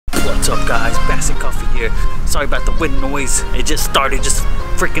What's up guys, BassAndCoffee here. Sorry about the wind noise, it just started just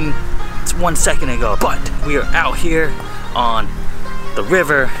freaking 1 second ago. But we are out here on the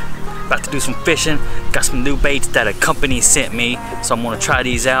river, about to do some fishing. Got some new baits that a company sent me, so I'm gonna try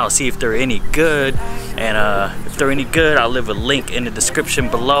these out, see if they're any good. And if they're any good, I'll leave a link in the description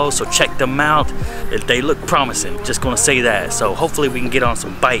below, so check them out. If they look promising, just gonna say that. So hopefully we can get on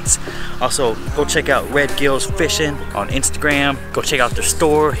some bites. Also, go check out Red Gills Fishing on Instagram. Go check out their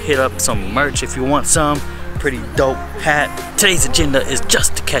store, hit up some merch if you want some. Pretty dope hat. Today's agenda is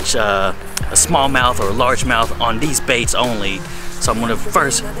just to catch a smallmouth or a largemouth on these baits only. So I'm gonna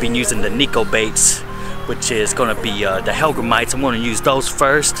first be using the Nikko baits, which is gonna be the Helgramites. I'm gonna use those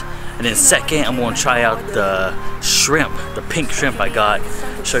first. And then second, I'm gonna try out the shrimp, the pink shrimp I got.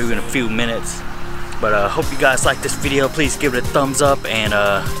 Show you in a few minutes. But hope you guys like this video. Please give it a thumbs up and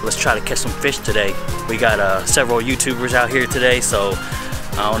let's try to catch some fish today. We got several YouTubers out here today, so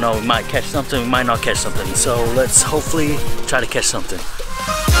I don't know, we might catch something, we might not catch something. So let's hopefully try to catch something.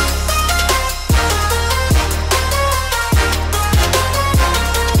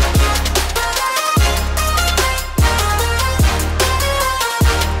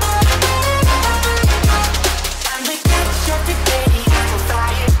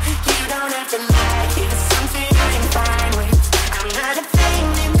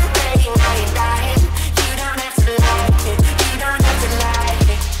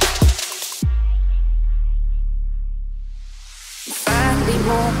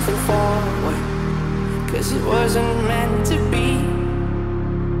 Moving forward, 'cause it wasn't meant to be.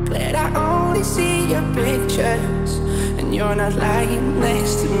 Glad I only see your pictures and you're not lying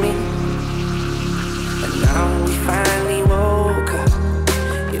next to me. And now we finally woke up,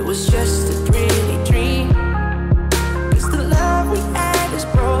 it was just a pretty dream. 'Cause the love we had is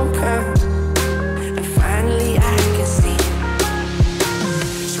broken, and finally I can see.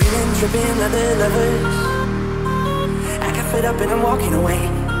 Screaming, tripping other lovers, fed up and I'm walking away.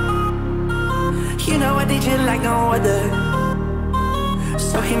 You know I need you like no other,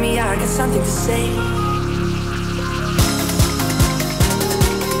 so hear me out, I got something to say.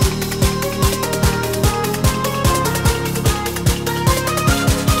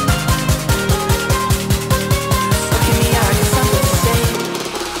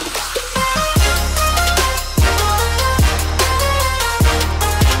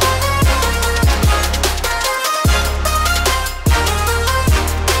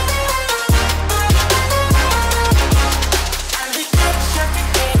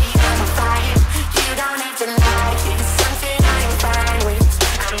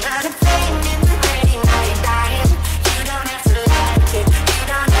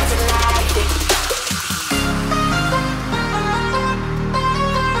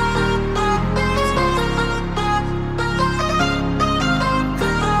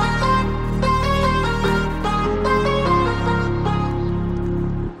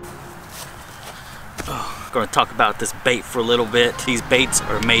 Going to talk about this bait for a little bit. These baits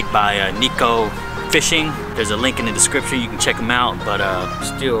are made by Nikko Fishing. There's a link in the description, you can check them out, but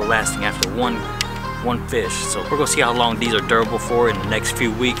still lasting after one fish. So we're gonna see how long these are durable for in the next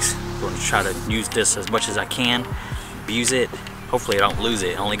few weeks. We're gonna try to use this as much as I can, abuse it. Hopefully I don't lose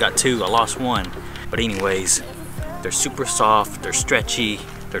it. I only got two, I lost one. But anyways, they're super soft, they're stretchy,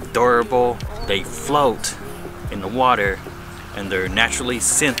 they're durable, they float in the water, and they're naturally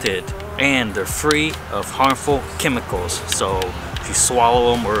scented, and they're free of harmful chemicals. So if you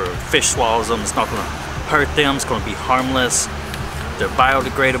swallow them or a fish swallows them, it's not gonna hurt them, it's gonna be harmless. They're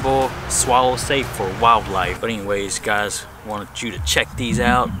biodegradable, swallow safe for wildlife. But anyways guys, wanted you to check these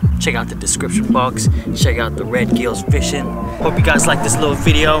out. Check out the description box, check out the Red Gills Fishing. Hope you guys like this little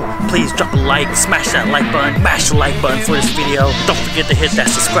video. Please drop a like, smash that like button, mash the like button for this video. Don't forget to hit that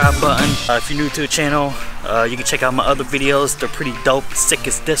subscribe button. If you're new to the channel, you can check out my other videos. They're pretty dope, sick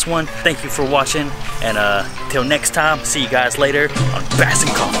as this one. Thank you for watching, and till next time, see you guys later on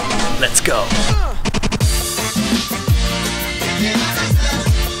BassAndCoffee. Let's go.